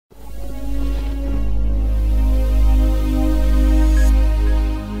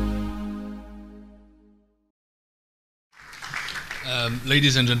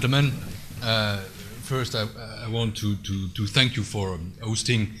Ladies and gentlemen, first I want to thank you for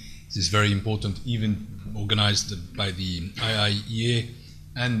hosting this very important event organized by the IIEA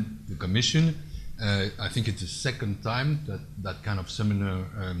and the Commission. I think it's the second time that kind of seminar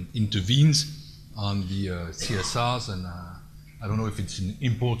intervenes on the CSRs, and I don't know if it's an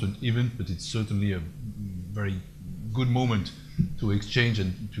important event, but it's certainly a very good moment to exchange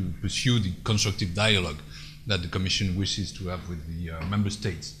and to pursue the constructive dialogue that the Commission wishes to have with the Member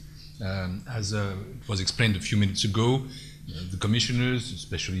States. As it was explained a few minutes ago, the Commissioners,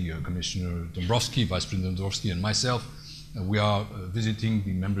 especially Commissioner Dombrovskis, Vice President Dombrovskis, and myself, we are visiting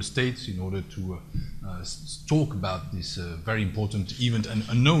the Member States in order to talk about this very important event and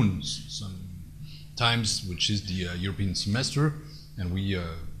unknown sometimes, which is the European semester, and we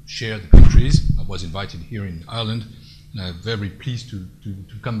share the countries. I was invited here in Ireland, and I'm very pleased to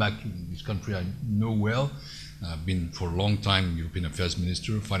come back in this country I know well. I've been for a long time European Affairs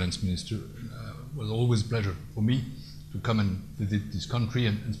Minister, Finance Minister. It was always a pleasure for me to come and visit this country,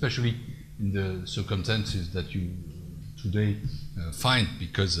 and especially in the circumstances that you today find,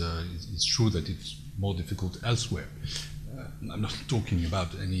 because it's true that it's more difficult elsewhere. I'm not talking about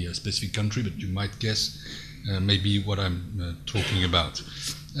any specific country, but you might guess maybe what I'm talking about.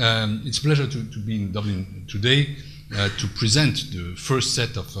 It's a pleasure to be in Dublin today to present the first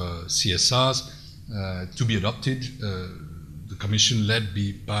set of CSRs to be adopted, the Commission led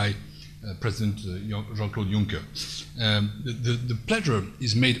by President Jean-Claude Juncker. The pleasure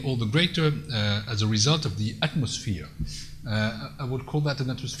is made all the greater as a result of the atmosphere. I would call that an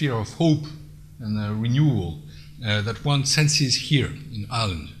atmosphere of hope and renewal that one senses here in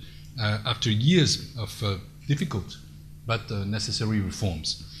Ireland after years of difficult but necessary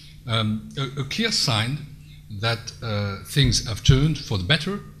reforms. A clear sign that things have turned for the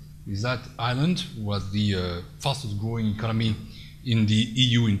better is that Ireland was the fastest growing economy in the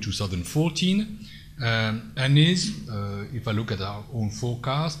EU in 2014 and is, if I look at our own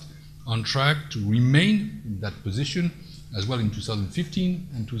forecast, on track to remain in that position as well in 2015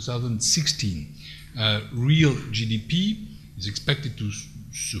 and 2016. Real GDP is expected to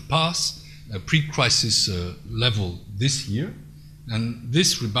surpass a pre-crisis level this year, and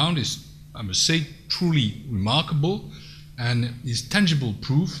this rebound is, I must say, truly remarkable and is tangible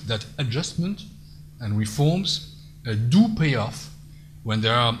proof that adjustment and reforms do pay off when they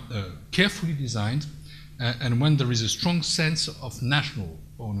are carefully designed and when there is a strong sense of national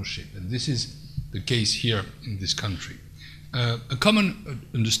ownership. And this is the case here in this country. A common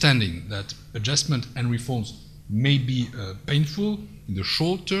understanding that adjustment and reforms may be painful in the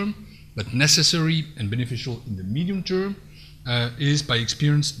short term, but necessary and beneficial in the medium term is by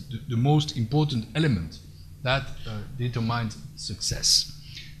experience the most important element that determines success.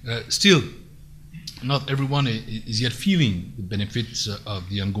 Still, not everyone is yet feeling the benefits of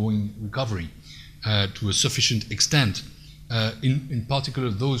the ongoing recovery to a sufficient extent, in particular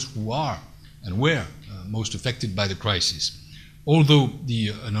those who are and were most affected by the crisis. Although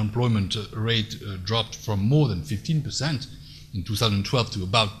the unemployment rate dropped from more than 15% in 2012 to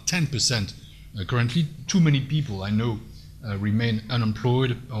about 10% currently, too many people I know remain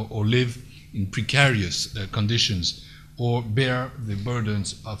unemployed or live in precarious conditions or bear the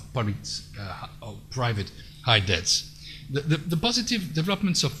burdens of private high debts. The positive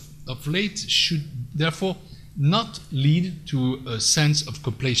developments of late should therefore not lead to a sense of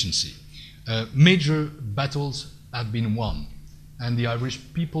complacency. Major battles have been won, and the Irish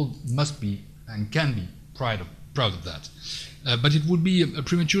people must be and can be proud of that. But it would be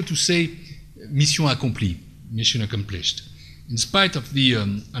premature to say mission accomplie, mission accomplished. In spite of the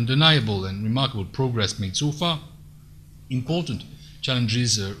undeniable and remarkable progress made so far, important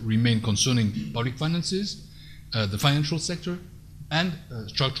challenges remain concerning public finances, the financial sector, and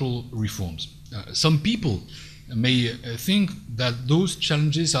structural reforms. Some people may think that those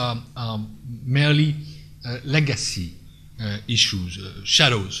challenges are merely legacy issues,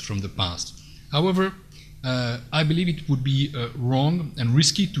 shadows from the past. However, I believe it would be wrong and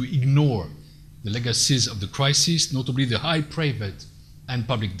risky to ignore the legacies of the crisis, notably the high private and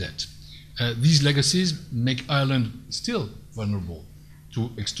public debt. These legacies make Ireland still vulnerable to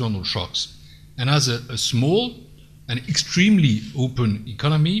external shocks. And as a small and extremely open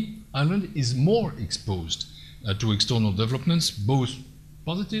economy, Ireland is more exposed to external developments, both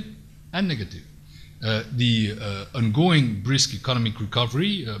positive and negative. The ongoing brisk economic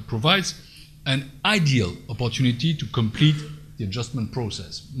recovery provides an ideal opportunity to complete the adjustment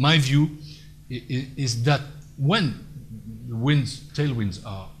process. My view is that when the tailwinds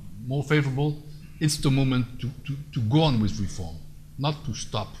are more favorable, it's the moment to go on with reform, not to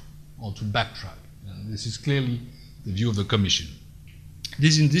stop or to backtrack. And this is clearly the view of the Commission. It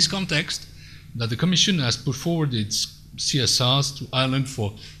is in this context that the Commission has put forward its CSRs to Ireland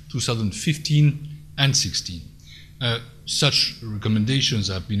for 2015 and 16. Such recommendations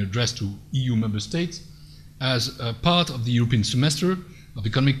have been addressed to EU member states as a part of the European semester of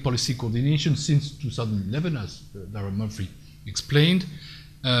economic policy coordination since 2011, as Dara Murphy explained,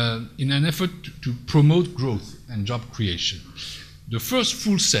 in an effort to promote growth and job creation. The first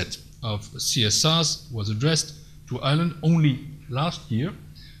full set of CSRs was addressed to Ireland only last year,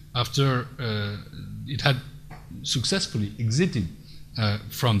 after it had successfully exited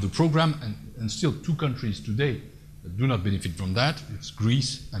from the program, and still two countries today that do not benefit from that. It's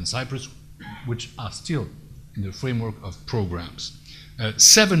Greece and Cyprus, which are still in the framework of programs.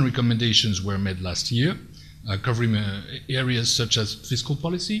 7 recommendations were made last year, covering areas such as fiscal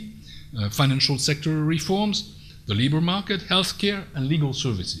policy, financial sector reforms, the labor market, healthcare, and legal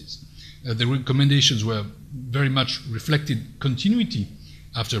services. The recommendations were very much reflected continuity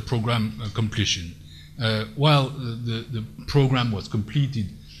after program completion. While the program was completed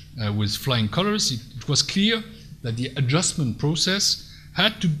with flying colors, it was clear that the adjustment process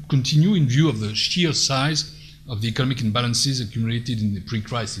had to continue in view of the sheer size of the economic imbalances accumulated in the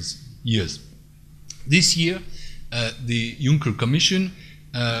pre-crisis years. This year, the Juncker Commission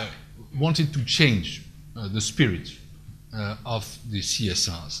wanted to change the spirit of the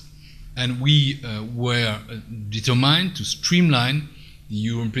CSRs. And we were determined to streamline the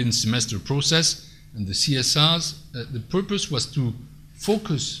European semester process and the CSRs. The purpose was to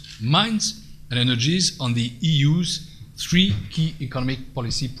focus minds and energies on the EU's 3 key economic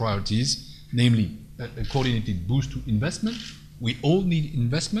policy priorities, namely a coordinated boost to investment. We all need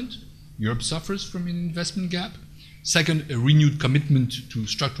investment. Europe suffers from an investment gap. Second, a renewed commitment to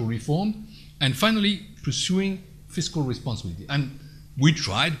structural reform. And finally, pursuing fiscal responsibility. And we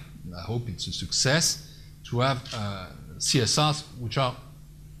tried, I hope it's a success, to have CSRs which are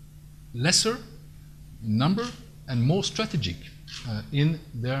lesser in number and more strategic in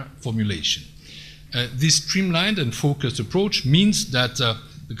their formulation. This streamlined and focused approach means that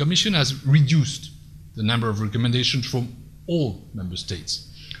the Commission has reduced the number of recommendations from all member states.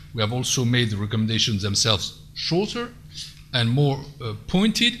 We have also made the recommendations themselves shorter and more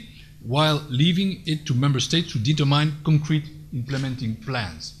pointed, while leaving it to member states to determine concrete implementing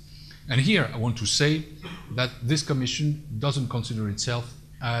plans. And here I want to say that this Commission doesn't consider itself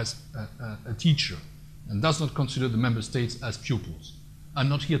as a teacher and does not consider the member states as pupils. I'm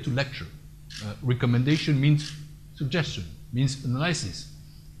not here to lecture. Recommendation means suggestion, means analysis.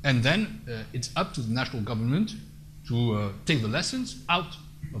 And then it's up to the national government to take the lessons out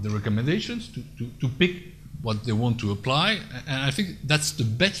of the recommendations, to pick what they want to apply. And I think that's the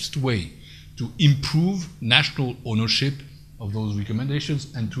best way to improve national ownership of those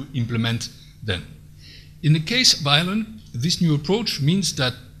recommendations and to implement them. In the case of Ireland, this new approach means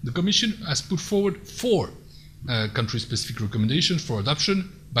that the Commission has put forward 4 country-specific recommendations for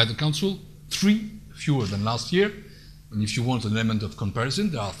adoption by the Council, 3 fewer than last year. And if you want an element of comparison,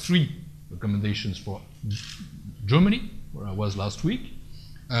 there are 3 recommendations for Germany, where I was last week.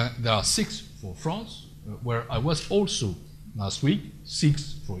 There are 6 for France, where I was also last week,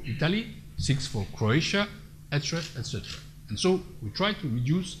 6 for Italy, 6 for Croatia, etc., etc. And so we try to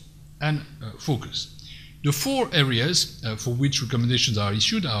reduce and focus. The 4 areas for which recommendations are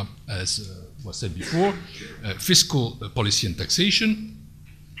issued are, as was said before, fiscal policy and taxation,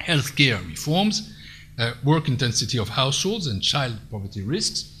 healthcare reforms, work intensity of households and child poverty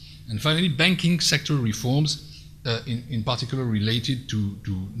risks, and finally banking sector reforms, in particular related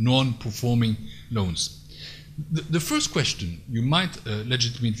to non-performing loans. The first question you might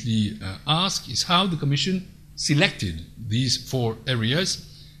legitimately ask is how the Commission selected these 4 areas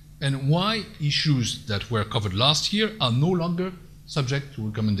and why issues that were covered last year are no longer subject to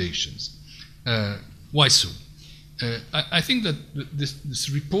recommendations. Why so? I think that this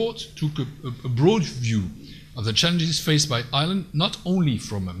report took a broad view of the challenges faced by Ireland, not only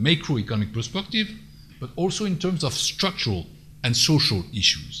from a macroeconomic perspective, but also in terms of structural and social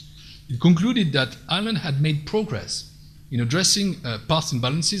issues. It concluded that Ireland had made progress in addressing past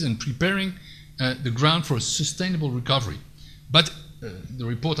imbalances and preparing the ground for a sustainable recovery. But the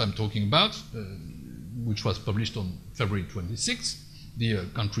report I'm talking about, which was published on February 26th, the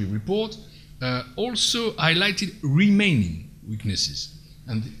country report, also highlighted remaining weaknesses.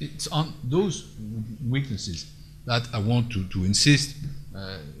 And it's on those weaknesses that I want to insist.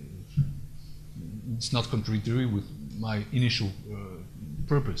 It's not contradictory with my initial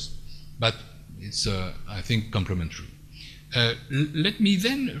purpose, but it's, I think, complementary. Let me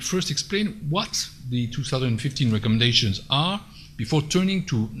then first explain what the 2015 recommendations are before turning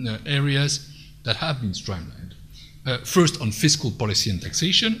to areas that have been streamlined. First, on fiscal policy and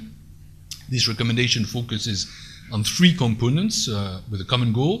taxation. This recommendation focuses on three components with a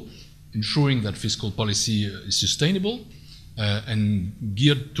common goal: ensuring that fiscal policy is sustainable and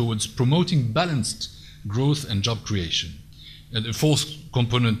geared towards promoting balanced growth and job creation. The fourth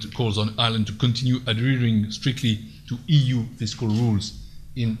component calls on Ireland to continue adhering strictly to EU fiscal rules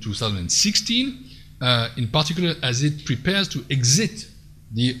in 2016, in particular as it prepares to exit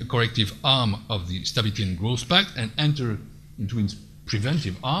the corrective arm of the Stability and Growth Pact and enter into its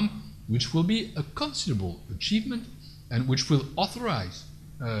preventive arm, which will be a considerable achievement and which will authorize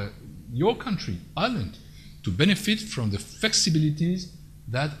your country, Ireland, to benefit from the flexibilities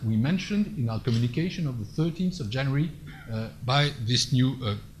that we mentioned in our communication of the 13th of January by this new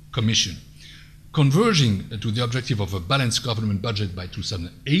Commission. Converging to the objective of a balanced government budget by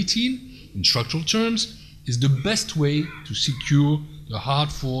 2018 in structural terms is the best way to secure the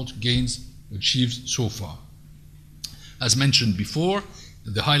hard-fought gains achieved so far. As mentioned before,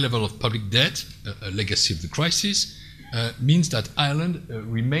 the high level of public debt, a legacy of the crisis, means that Ireland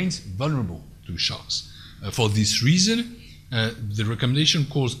remains vulnerable to shocks. For this reason, the recommendation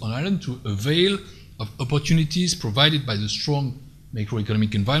calls on Ireland to avail of opportunities provided by the strong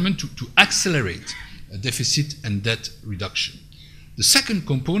macroeconomic environment to accelerate deficit and debt reduction. The second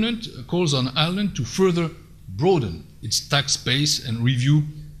component calls on Ireland to further broaden its tax base and review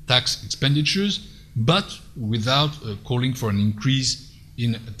tax expenditures, but without calling for an increase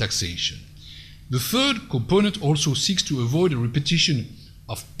in taxation. The third component also seeks to avoid a repetition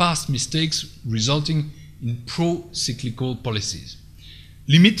of past mistakes resulting in pro-cyclical policies.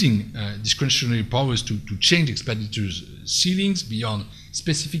 Limiting discretionary powers to change expenditures ceilings beyond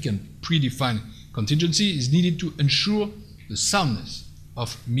specific and predefined contingency is needed to ensure the soundness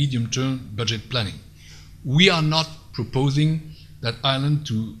of medium-term budget planning. We are not proposing that Ireland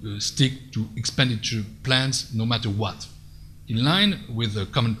to stick to expenditure plans no matter what. In line with the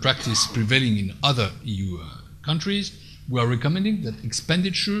common practice prevailing in other EU countries, we are recommending that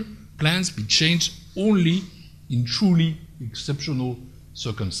expenditure plans be changed only in truly exceptional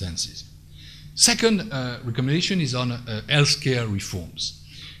circumstances. Second recommendation is on healthcare reforms.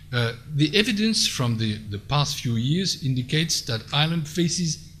 The evidence from the past few years indicates that Ireland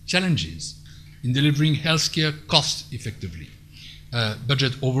faces challenges in delivering healthcare cost effectively.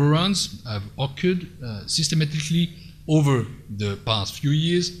 Budget overruns have occurred systematically over the past few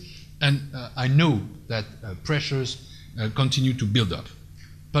years, and I know that pressures continue to build up.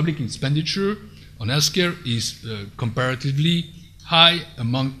 Public expenditure on healthcare is comparatively high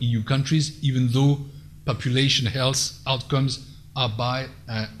among EU countries, even though population health outcomes are by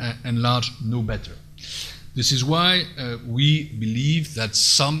and large no better. This is why we believe that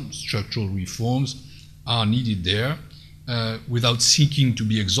some structural reforms are needed there. Without seeking to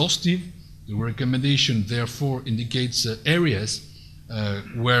be exhaustive, the recommendation therefore indicates areas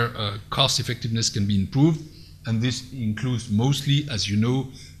where cost effectiveness can be improved, and this includes mostly, as you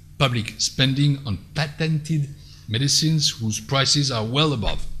know, public spending on patented medicines whose prices are well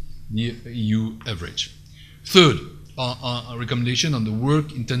above the EU average. Third, a recommendation on the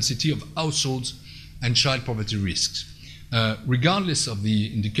work intensity of households and child poverty risks. Regardless of the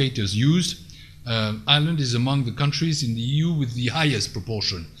indicators used, Ireland is among the countries in the EU with the highest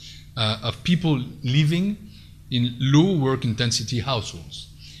proportion of people living in low work intensity households.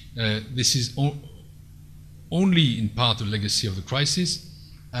 This is only in part a legacy of the crisis,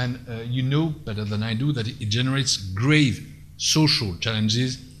 and you know better than I do that it generates grave social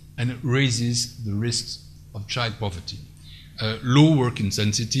challenges and raises the risks of child poverty. Low work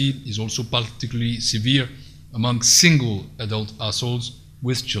intensity is also particularly severe among single adult households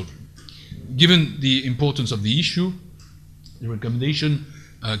with children. Given the importance of the issue, the recommendation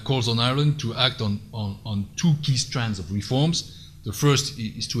calls on Ireland to act on two key strands of reforms. The first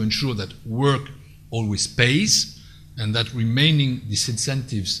is to ensure that work always pays, and that remaining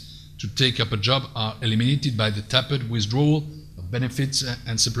disincentives to take up a job are eliminated by the tacit withdrawal of benefits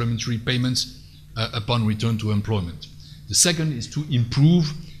and supplementary payments upon return to employment. The second is to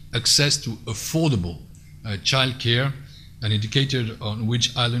improve access to affordable childcare, an indicator on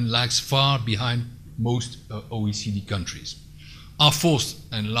which Ireland lags far behind most OECD countries. Our fourth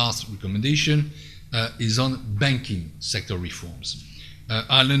and last recommendation is on banking sector reforms.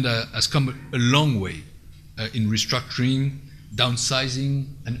 Ireland has come a long way in restructuring, downsizing,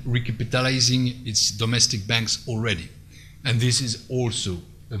 and recapitalizing its domestic banks already. And this is also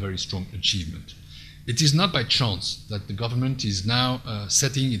a very strong achievement. It is not by chance that the government is now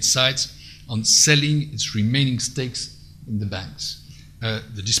setting its sights on selling its remaining stakes in the banks.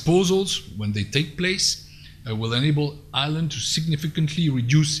 The disposals, when they take place, will enable Ireland to significantly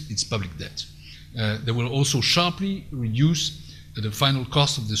reduce its public debt. They will also sharply reduce the final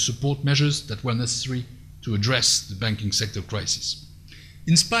cost of the support measures that were necessary to address the banking sector crisis.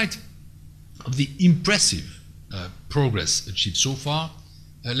 In spite of the impressive progress achieved so far,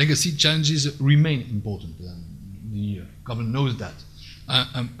 legacy challenges remain important. The government knows that.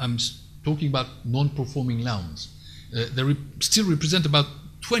 I'm talking about non-performing loans. They still represent about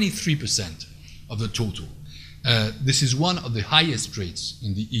 23% of the total. This is one of the highest rates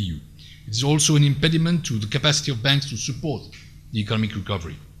in the EU. It is also an impediment to the capacity of banks to support the economic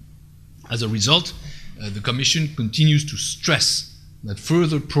recovery. As a result, the Commission continues to stress that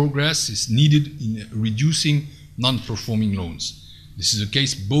further progress is needed in reducing non-performing loans. This is the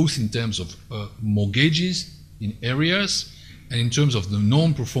case both in terms of mortgages in areas and in terms of the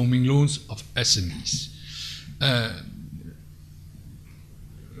non-performing loans of SMEs.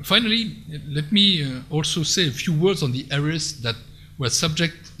 Finally, let me also say a few words on the areas that were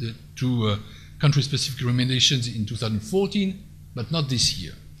subject to country-specific recommendations in 2014, but not this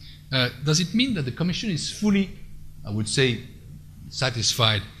year. Does it mean that the Commission is fully, I would say,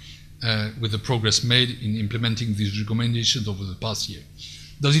 satisfied with the progress made in implementing these recommendations over the past year?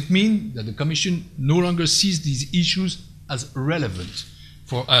 Does it mean that the Commission no longer sees these issues as relevant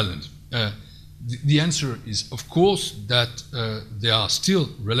for Ireland? The answer is, of course, that they are still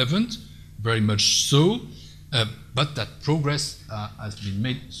relevant, very much so, but that progress has been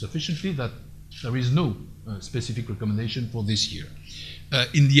made sufficiently that there is no specific recommendation for this year.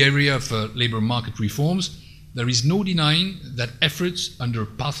 In the area of labour market reforms, there is no denying that efforts under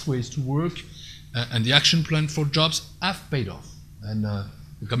Pathways to Work and the Action Plan for Jobs have paid off, and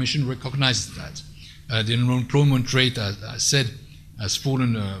the Commission recognizes that. The unemployment rate, as I said, has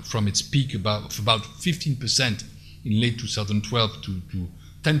fallen from its peak of about 15% in late 2012 to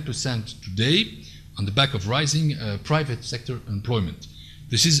 10% today, on the back of rising private sector employment.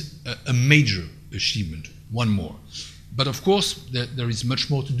 This is a major achievement, one more. But of course, there is much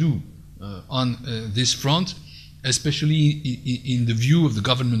more to do on this front, especially in the view of the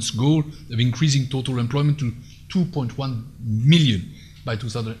government's goal of increasing total employment to 2.1 million by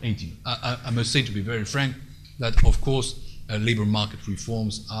 2018. I must say, to be very frank, that of course labour market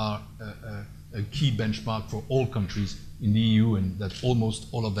reforms are a key benchmark for all countries in the EU, and that almost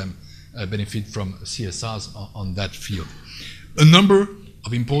all of them benefit from CSRs on that field. A number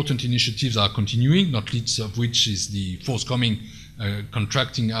of important initiatives are continuing, not least of which is the forthcoming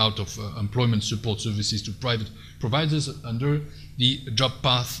contracting out of employment support services to private providers under the Job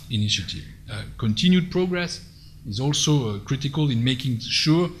Path initiative. Continued progress is also critical in making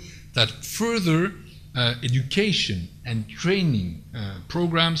sure that further education and training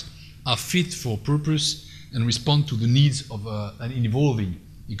programs are fit for purpose and respond to the needs of an evolving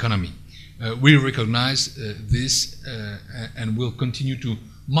economy. We recognize this and will continue to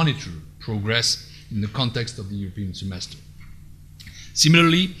monitor progress in the context of the European semester.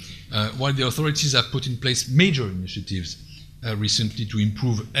 Similarly, while the authorities have put in place major initiatives recently to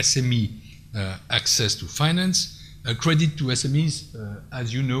improve SME access to finance, credit to SMEs,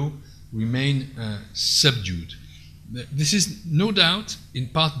 as you know, remain subdued. This is no doubt in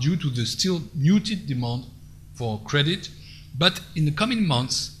part due to the still muted demand for credit, but in the coming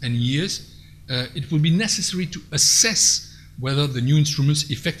months and years, it will be necessary to assess whether the new instruments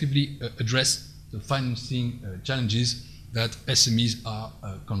effectively address the financing challenges that SMEs are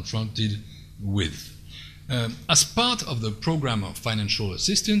confronted with. As part of the program of financial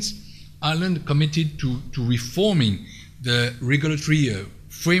assistance, Ireland committed to reforming the regulatory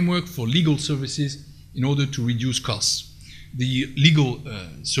framework for legal services in order to reduce costs. The Legal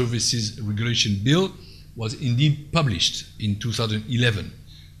Services Regulation Bill was indeed published in 2011,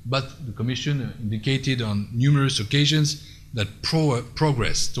 but the Commission indicated on numerous occasions that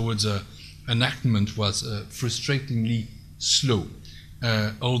progress towards enactment was frustratingly slow.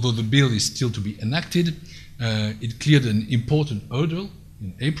 Although the bill is still to be enacted, it cleared an important hurdle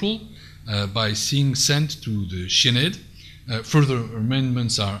in April by being sent to the Senate. Further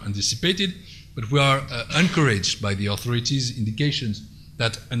amendments are anticipated, but we are encouraged by the authorities' indications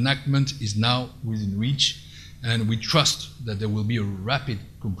that enactment is now within reach, and we trust that there will be a rapid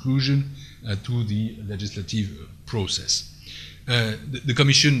conclusion to the legislative process. The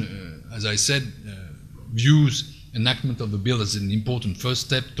Commission, as I said, views enactment of the bill as an important first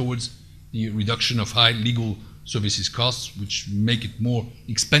step towards the reduction of high legal services costs, which make it more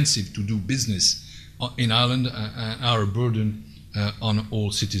expensive to do business in Ireland and are a burden on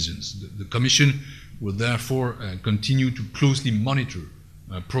all citizens. The Commission will therefore continue to closely monitor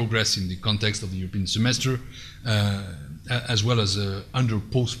progress in the context of the European semester, as well as under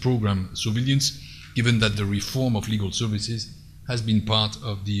post-program surveillance, given that the reform of legal services has been part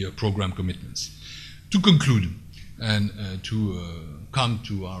of the program commitments. To conclude and to come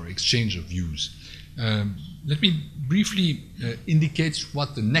to our exchange of views, let me briefly indicate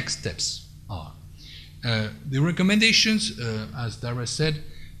what the next steps are. The recommendations, as Dara said,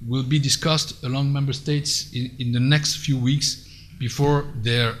 will be discussed along member states in the next few weeks before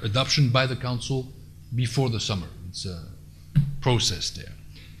their adoption by the Council before the summer. It's a process there.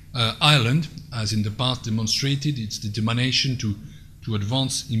 Ireland has in the past demonstrated its determination to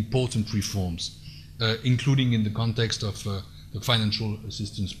advance important reforms, including in the context of the financial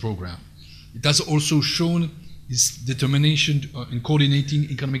assistance program. It has also shown its determination in coordinating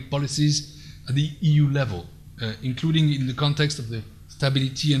economic policies at the EU level, including in the context of the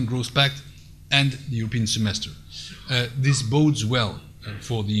Stability and Growth Pact and the European semester. This bodes well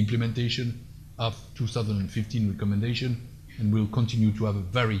for the implementation of 2015 recommendation, and we'll continue to have a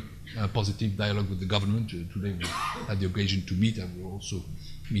very positive dialogue with the government. Today we had the occasion to meet. I will also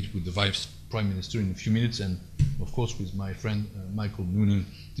meet with the Vice Prime Minister in a few minutes, and of course with my friend Michael Noonan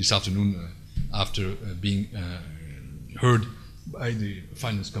this afternoon after being heard by the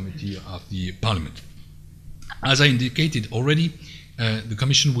Finance Committee of the Parliament. As I indicated already, the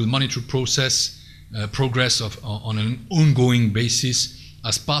Commission will monitor progress on an ongoing basis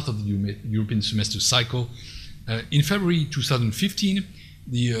as part of the European semester cycle. In February 2015,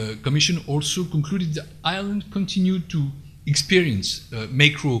 the Commission also concluded that Ireland continued to experience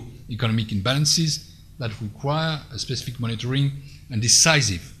macroeconomic imbalances that require a specific monitoring and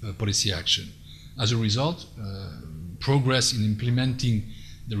decisive policy action. As a result, progress in implementing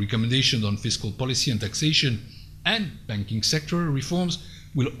the recommendations on fiscal policy and taxation and banking sector reforms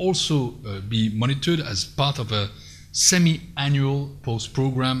will also be monitored as part of a semi-annual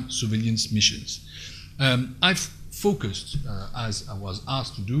post-program surveillance missions. I've focused, as I was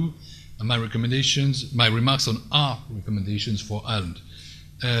asked to do, my remarks on our recommendations for Ireland.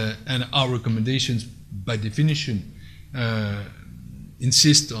 And our recommendations, by definition,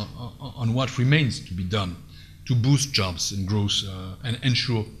 insist on what remains to be done to boost jobs and growth and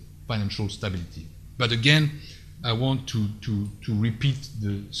ensure financial stability. But again, I want to repeat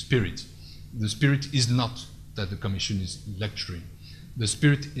the spirit. The spirit is not that the Commission is lecturing. The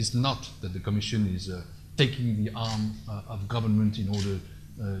spirit is not that the Commission is taking the arm of government in order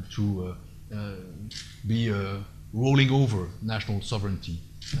to be rolling over national sovereignty.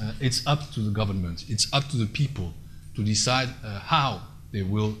 It's up to the government, it's up to the people to decide how they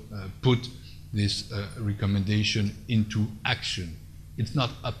will put this recommendation into action. It's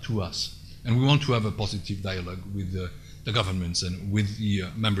not up to us. And we want to have a positive dialogue with the governments and with the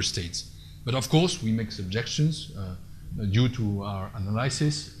member states. But of course, we make suggestions due to our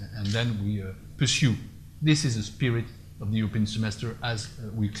analysis, and then we pursue. This is the spirit of the European semester as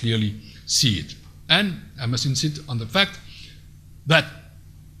we clearly see it. And I must insist on the fact that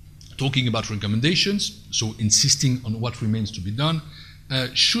talking about recommendations, so insisting on what remains to be done,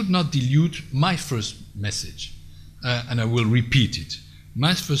 should not dilute my first message, and I will repeat it.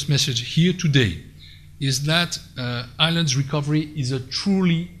 My first message here today is that Ireland's recovery is a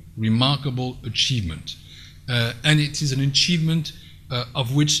truly remarkable achievement, and it is an achievement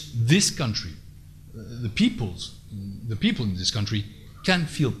of which this country, the people in this country, can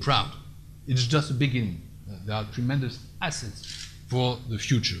feel proud. It's just a beginning. There are tremendous assets for the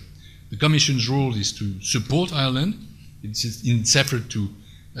future. The Commission's role is to support Ireland in its effort to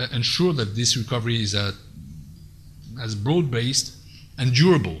ensure that this recovery is as broad-based and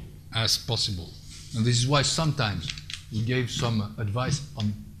durable as possible. And this is why sometimes we gave some advice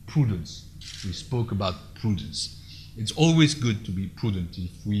on prudence. We spoke about prudence. It's always good to be prudent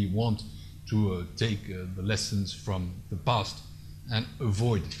if we want to take the lessons from the past and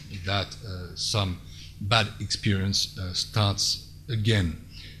avoid that some bad experience starts again.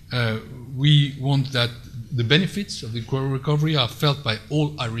 We want that the benefits of the recovery are felt by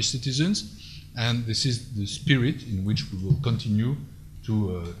all Irish citizens, and this is the spirit in which we will continue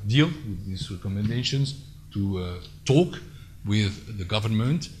to deal with these recommendations, to talk with the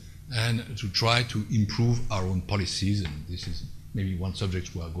government, and to try to improve our own policies. And this is maybe one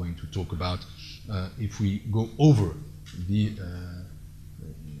subject we are going to talk about if we go over the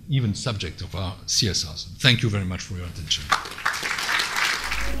even subject of our CSRs. Thank you very much for your attention.